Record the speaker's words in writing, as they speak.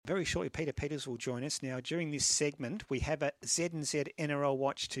Very shortly, Peter Peters will join us. Now, during this segment, we have a Z&Z NRL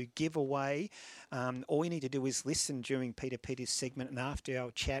watch to give away. All you need to do is listen during Peter Peters' segment, and after our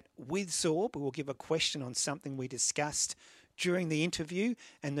chat with Zorb, we will give a question on something we discussed during the interview,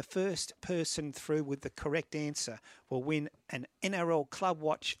 and the first person through with the correct answer will win an NRL Club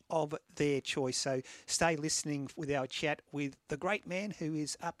watch of their choice. So stay listening with our chat with the great man who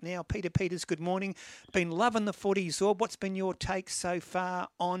is up now. Peter Peters, good morning. Been loving the footy, Zorb. What's been your take so far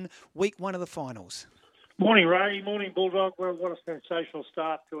on week one of the finals? Morning, Ray. Morning, Bulldog. Well, what a sensational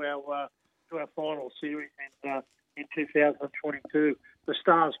start to our final series in 2022. The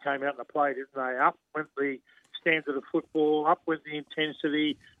Stars came out and played, didn't they? Up went the standard of football, up with the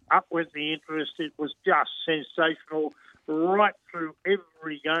intensity, up with the interest. It was just sensational right through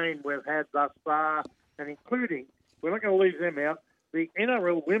every game we've had thus far, and including, we're not going to leave them out, the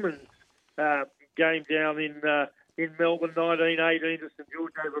NRL women's game down in Melbourne, 1918 to St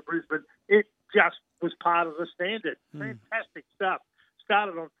George over Brisbane. It just was part of the standard. Fantastic stuff.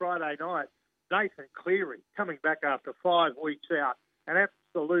 Started on Friday night. Nathan Cleary coming back after 5 weeks out. An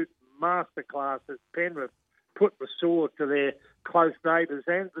absolute masterclass as Penrith put the sword to their close neighbours,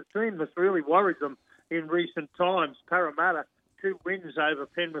 and the team that's really worried them in recent times. Parramatta, 2 wins over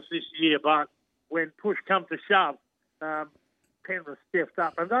Penrith this year, but when push come to shove, Penrith stepped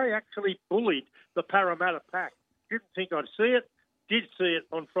up, and they actually bullied the Parramatta pack. Didn't think I'd see it, did see it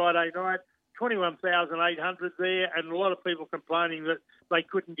on Friday night. 21,800 there, and a lot of people complaining that they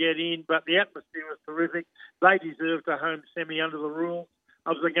couldn't get in, but the atmosphere was terrific. They deserved a home semi under the rules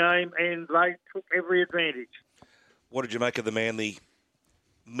of the game, and they took every advantage. What did you make of the Manly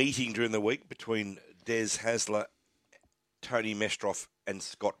meeting during the week between Des Hasler, Tony Mestroff and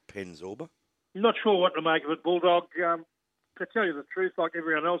Scott Penzorba? Not sure what to make of it, Bulldog. To tell you the truth, like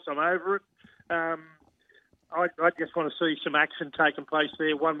everyone else, I'm over it. I just want to see some action taking place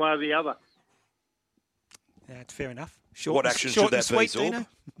there one way or the other. That's fair enough. Short, what action short should that sweet, be, Zorb?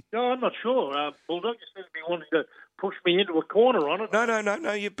 No, I'm not sure. Bulldog just seems to be wanting to push me into a corner on it.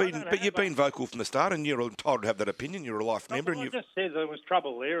 No. You've been vocal from the start, and you're entitled to have that opinion. You're a life member, I and just said there was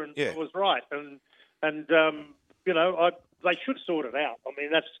trouble there, and Yeah. it was right. And they should sort it out. I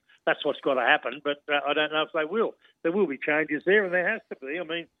mean, that's what's got to happen. But I don't know if they will. There will be changes there, and there has to be. I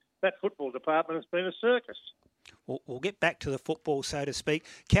mean, that football department has been a circus. We'll get back to the football, so to speak.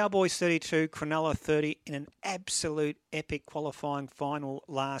 Cowboys 32, Cronulla 30 in an absolute epic qualifying final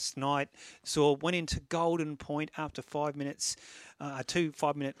last night. Zorb went into Golden Point after 5 minutes, 2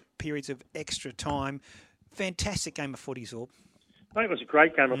 5-minute periods of extra time. Fantastic game of footy, Zorb. I think it was a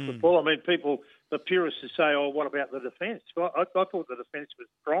great game of football. I mean, the purists say, "Oh, what about the defence?" Well, I thought the defence was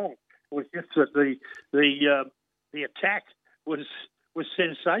strong. It was just that the attack was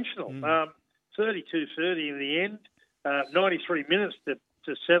sensational. 32-30 in the end, 93 minutes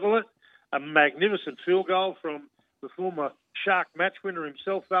to settle it. A magnificent field goal from the former Shark match winner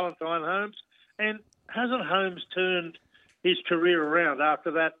himself, Valentine Holmes. And hasn't Holmes turned his career around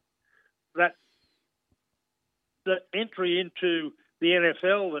after that entry into the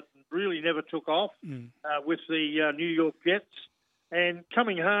NFL that really never took off with the New York Jets? And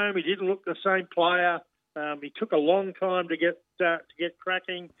coming home, he didn't look the same player. He took a long time to get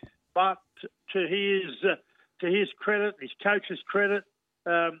cracking. But to his credit, his coach's credit,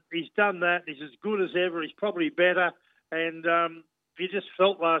 he's done that. He's as good as ever. He's probably better. And you just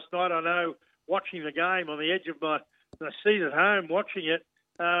felt last night, I know, watching the game on the edge of my seat at home, watching it,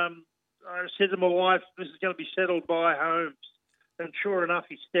 I said to my wife, this is going to be settled by Holmes. And sure enough,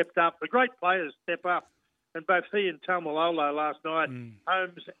 he stepped up. The great players step up. And both he and Taumalolo last night,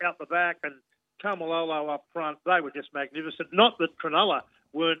 Holmes out the back and Taumalolo up front, they were just magnificent. Not that Cronulla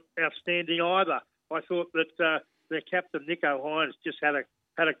weren't outstanding either. I thought that their captain, Nico Hines, just had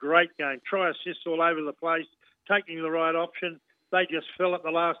a great game. Try assists all over the place, taking the right option. They just fell at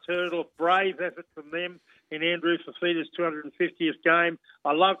the last hurdle. Brave effort from them in Andrew Fafita's 250th game.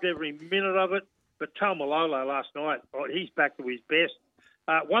 I loved every minute of it. But Taumalolo last night, he's back to his best.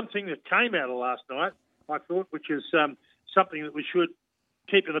 One thing that came out of last night, I thought, which is something that we should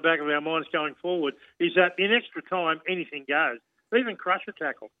keep in the back of our minds going forward, is that in extra time, anything goes. Even crusher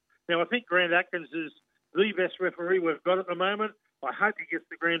tackle. Now, I think Grant Atkins is the best referee we've got at the moment. I hope he gets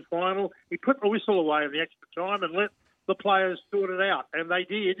the grand final. He put the whistle away in the extra time and let the players sort it out, and they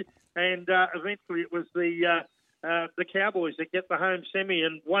did. And eventually it was the Cowboys that get the home semi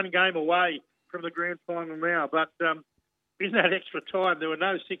and one game away from the grand final now. But in that extra time, there were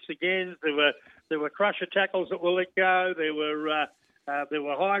no six agains. There were crusher tackles that were let go. There were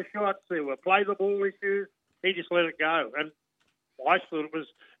high shots. There were play the ball issues. He just let it go, and I thought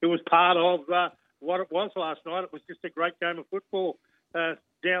it was part of what it was last night. It was just a great game of football.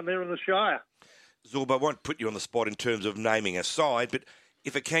 down there in the Shire. Zorba, I won't put you on the spot in terms of naming a side, but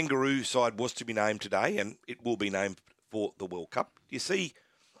if a Kangaroo side was to be named today, and it will be named for the World Cup, do you see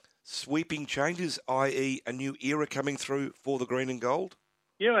sweeping changes, i.e. a new era coming through for the green and gold?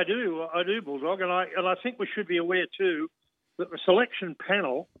 Yeah, I do, Bulldog, and I think we should be aware too that the selection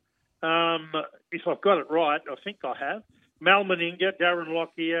panel, if I've got it right, I think I have, Mal Meninga, Darren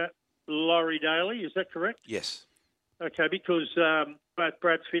Lockyer, Laurie Daly, is that correct? Yes. Okay, because both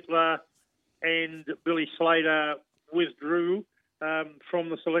Brad Fittler and Billy Slater withdrew from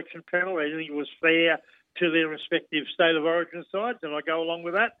the selection panel. I think it was fair to their respective state of origin sides, and I go along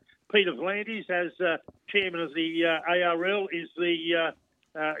with that. Peter V'landys, as chairman of the ARL, is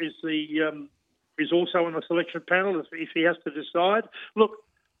also on the selection panel if he has to decide. Look,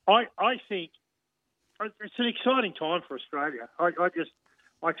 I think it's an exciting time for Australia.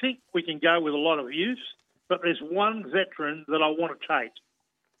 I think we can go with a lot of youth, but there's one veteran that I want to take.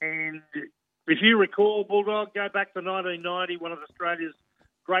 And if you recall, Bulldog, go back to 1990, one of Australia's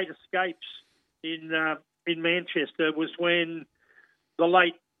great escapes in Manchester was when the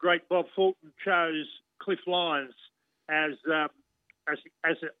late great Bob Fulton chose Cliff Lyons as a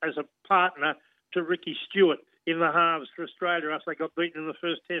partner to Ricky Stewart in the halves for Australia after they got beaten in the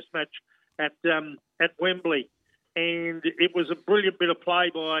first Test match at Wembley. And it was a brilliant bit of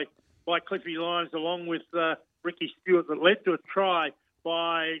play by Cliffy Lyons along with Ricky Stewart that led to a try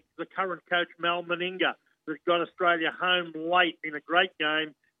by the current coach Mal Meninga that got Australia home late in a great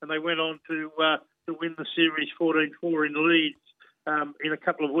game, and they went on to win the series 14-4 in Leeds in a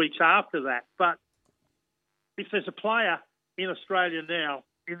couple of weeks after that. But if there's a player in Australia now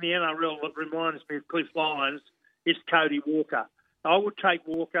in the NRL that reminds me of Cliff Lyons, it's Cody Walker. I would take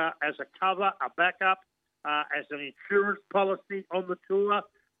Walker as a cover, a backup, as an insurance policy on the tour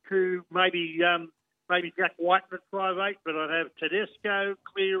to maybe Jack Whiten at 5'8", but I'd have Tedesco,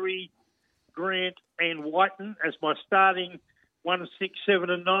 Cleary, Grant and Whiten as my starting 1, 6, 7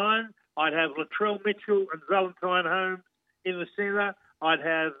 and 9. I'd have Latrell Mitchell and Valentine Holmes in the centre. I'd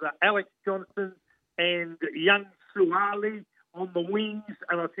have Alex Johnson and Young Suwali on the wings,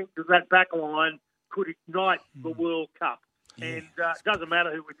 and I think that back line could ignite the World Cup. Yeah. And it doesn't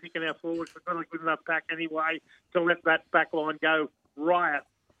matter who we're picking our forwards. We've got a good enough pack anyway to let that back line go riot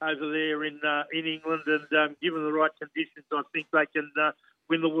over there in England. And given the right conditions, I think they can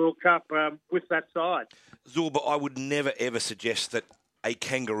win the World Cup with that side. Zorba, I would never, ever suggest that a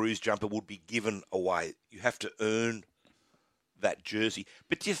Kangaroos jumper would be given away. You have to earn that jersey.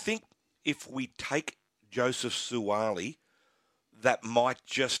 But do you think if we take Joseph Suwali, that might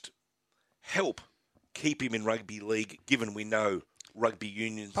just help keep him in rugby league, given we know rugby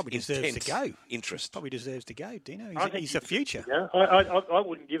union's probably deserves to go. Interest. Probably deserves to go, Dino. He's the future. Yeah, I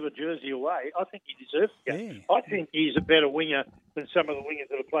wouldn't give a jersey away. I think he deserves to go. Yeah. I think he's a better winger than some of the wingers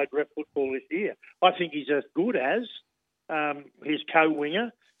that have played rep football this year. I think he's as good as his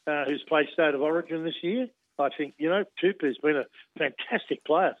co-winger who's played State of Origin this year. I think, Tupa's been a fantastic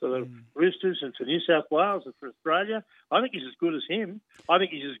player for the Roosters and for New South Wales and for Australia. I think he's as good as him. I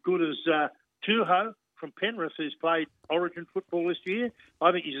think he's as good as Tuho from Penrith, who's played Origin football this year.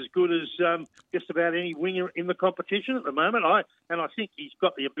 I think he's as good as just about any winger in the competition at the moment. I think he's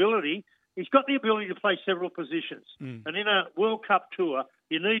got the ability. He's got the ability to play several positions. And in a World Cup tour,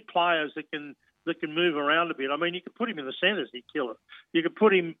 you need players that can move around a bit. I mean, you could put him in the centres, he'd kill it. You could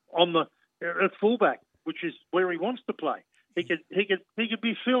put him on at fullback, which is where he wants to play. He could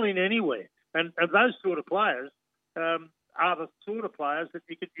be filling anywhere. And those sort of players are the sort of players that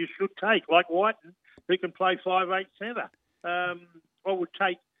you should take, like Whiten, who can play 5'8" centre. I would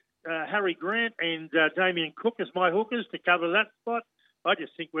take Harry Grant and Damien Cook as my hookers to cover that spot. I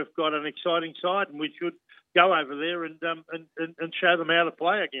just think we've got an exciting side, and we should go over there and show them how to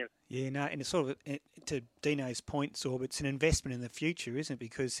play again. Yeah, no, and it's sort of, to Dino's point, Zorb, it's an investment in the future, isn't it?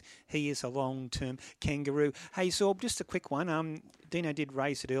 Because he is a long-term Kangaroo. Hey, Zorb, just a quick one. Dino did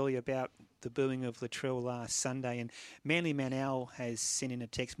raise it earlier about the booing of Latrell last Sunday, and Manly Manel has sent in a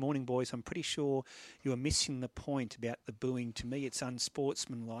text. Morning, boys. I'm pretty sure you are missing the point about the booing. To me, it's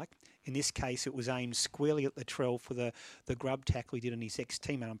unsportsmanlike. In this case, it was aimed squarely at Latrell for the grub tackle he did on his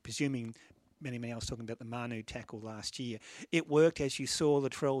ex-teammate. I'm presuming Manly Manel was talking about the Manu tackle last year. It worked, as you saw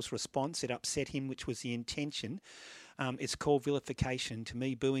Latrell's response. It upset him, which was the intention. It's called vilification. To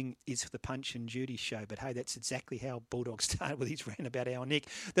me, booing is for the Punch and Judy show. But, hey, that's exactly how Bulldog started with his rant about our Nick.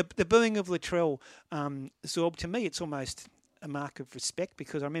 The booing of Latrell, Zorb, to me, it's almost a mark of respect,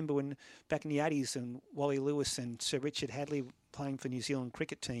 because I remember when back in the 80s and Wally Lewis and Sir Richard Hadley playing for New Zealand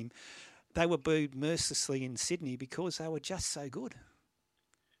cricket team, they were booed mercilessly in Sydney because they were just so good.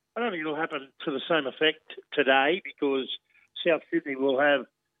 I don't think it'll happen to the same effect today, because South Sydney will have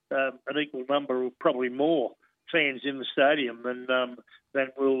an equal number, or probably more, fans in the stadium than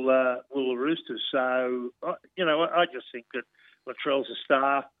will the Roosters. So, I just think that Latrell's a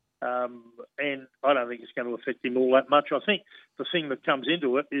star, and I don't think it's going to affect him all that much. I think the thing that comes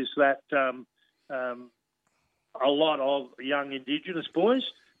into it is that a lot of young Indigenous boys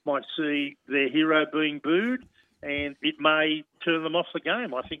might see their hero being booed, and it may turn them off the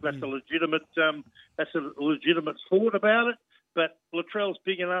game. I think that's a legitimate thought about it. But Latrell's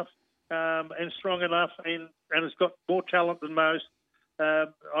big enough and strong enough, and has got more talent than most. I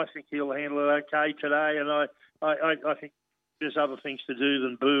think he'll handle it okay today, and I think there's other things to do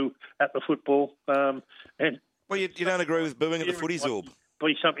than boo at the football. Well, you don't agree with booing at the footy, Zorb?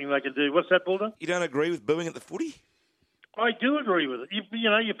 Be something they can do. What's that, Bulldog? You don't agree with booing at the footy? I do agree with it.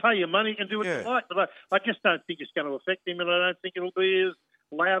 You pay your money and do what you like, but I just don't think it's going to affect him, and I don't think it'll be as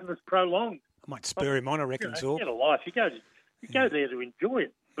loud and as prolonged. I might spur him on, I reckon, Zorb. Get a life. You go there to enjoy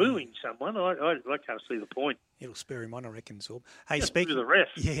it. Booing someone, I can't see the point. It'll spur him on, I reckon, Zorb. Hey,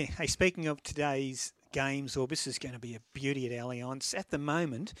 speaking of today's game, Zorb, this is going to be a beauty at Allianz. At the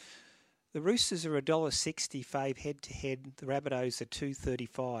moment, the Roosters are $1.60 fave head-to-head. The Rabbitohs are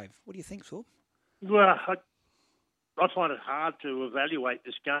 $2.35. What do you think, Zorb? Well, I find it hard to evaluate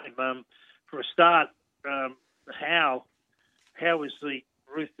this game. For a start, how is the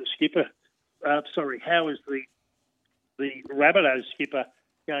Roosters skipper? How is the Rabbitohs skipper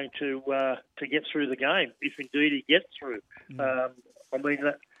going to get through the game, if indeed he gets through? I mean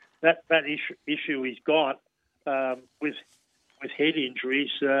that issue he's got with head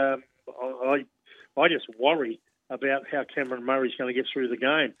injuries. I just worry about how Cameron Murray's going to get through the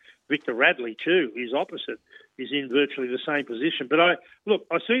game. Victor Radley too is opposite. He's in virtually the same position. But I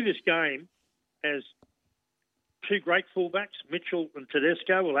see this game as two great fullbacks. Mitchell and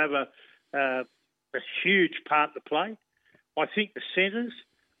Tedesco will have a huge part to play. I think the centres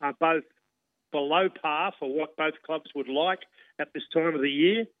are both below par for what both clubs would like at this time of the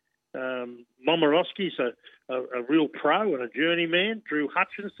year. Momorowski's a real pro and a journeyman. Drew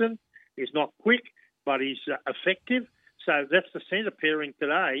Hutchinson is not quick, but he's effective. So that's the centre pairing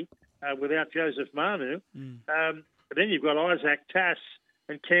today without Joseph Manu. Then you've got Isaac Tass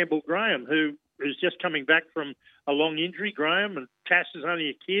and Campbell Graham, who's just coming back from a long injury. Graham, and Tass is only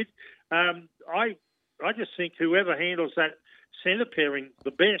a kid. I just think whoever handles that centre pairing the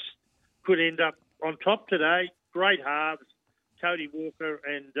best could end up on top today. Great halves, Cody Walker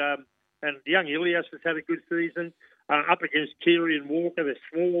and young Ilias has had a good season. Up against Keary and Walker, they're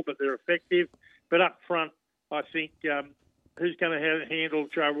small but they're effective. But up front, I think who's going to handle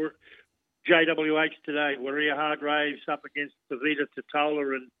JWH today? Waria Hargraves up against Tavita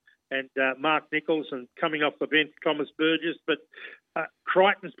Totola and Mark Nichols, and coming off the bench, Thomas Burgess. But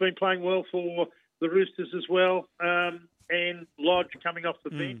Crichton's been playing well for the Roosters as well. And Lodge coming off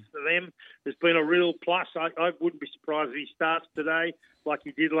the bench for them has been a real plus. I wouldn't be surprised if he starts today like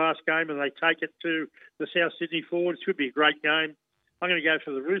he did last game and they take it to the South Sydney Forward. It should be a great game. I'm going to go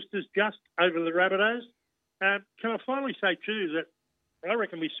for the Roosters just over the Rabbitohs. Can I finally say, too, that I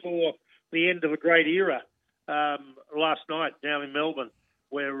reckon we saw the end of a great era last night down in Melbourne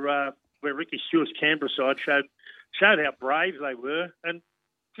where Ricky Stewart's Canberra side showed how brave they were. And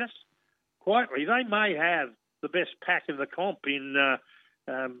just quietly, they may have the best pack in the comp in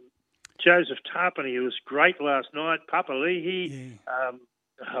Joseph Tarpany, who was great last night, Papali'i,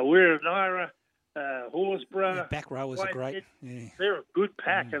 Hawira Naira, Horsburgh. Yeah, back row was a great. Yeah. They're a good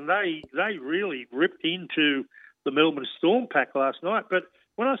pack, and they really ripped into the Melbourne Storm pack last night. But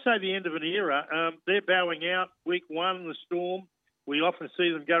when I say the end of an era, they're bowing out week one, the Storm. We often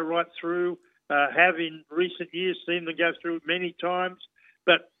see them go right through, have in recent years seen them go through it many times.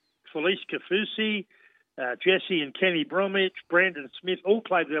 But Felice Kafusi, Jesse and Kenny Bromwich, Brandon Smith all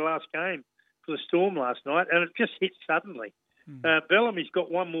played their last game for the Storm last night, and it just hit suddenly. Bellamy's got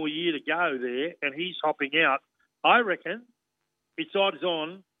one more year to go there, and he's hopping out. I reckon it's odds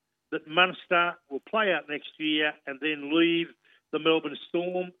on that Munster will play out next year and then leave the Melbourne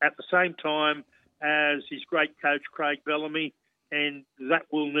Storm at the same time as his great coach Craig Bellamy, and that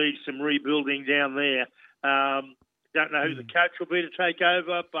will need some rebuilding down there. Don't know who the coach will be to take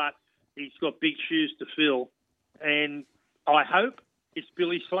over, but he's got big shoes to fill. And I hope it's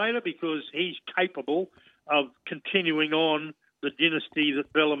Billy Slater because he's capable of continuing on the dynasty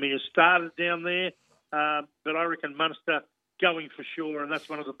that Bellamy has started down there. But I reckon Munster going for sure, and that's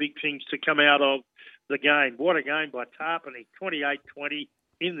one of the big things to come out of the game. What a game by Tarpany, 28-20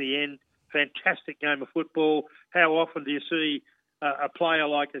 in the end. Fantastic game of football. How often do you see a player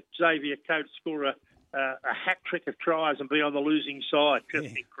like Xavier Coates score a hat trick of tries and be on the losing side.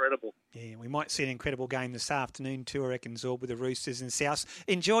 Just incredible. Yeah, we might see an incredible game this afternoon too, I reckon, Zorb, with the Roosters and South.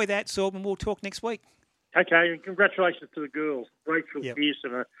 Enjoy that, Zorb, and we'll talk next week. Okay, and congratulations to the girls. Rachel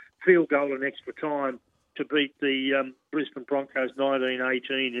Pearson, a field goal in extra time to beat the Brisbane Broncos 19-18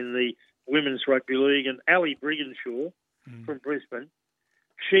 in the Women's Rugby League. And Ali Brigginshaw from Brisbane,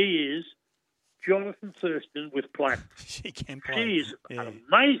 she is Jonathan Thurston with platinum. She can play. She is an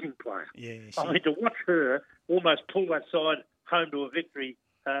amazing player. Yeah, I mean, to watch her almost pull that side home to a victory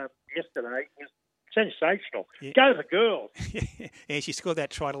yesterday was sensational. Yeah. Go the girls. Yeah, she scored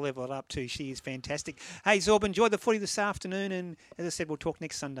that try to level it up too. She is fantastic. Hey, Zorb, enjoy the footy this afternoon, and as I said, we'll talk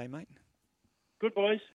next Sunday, mate. Good boys.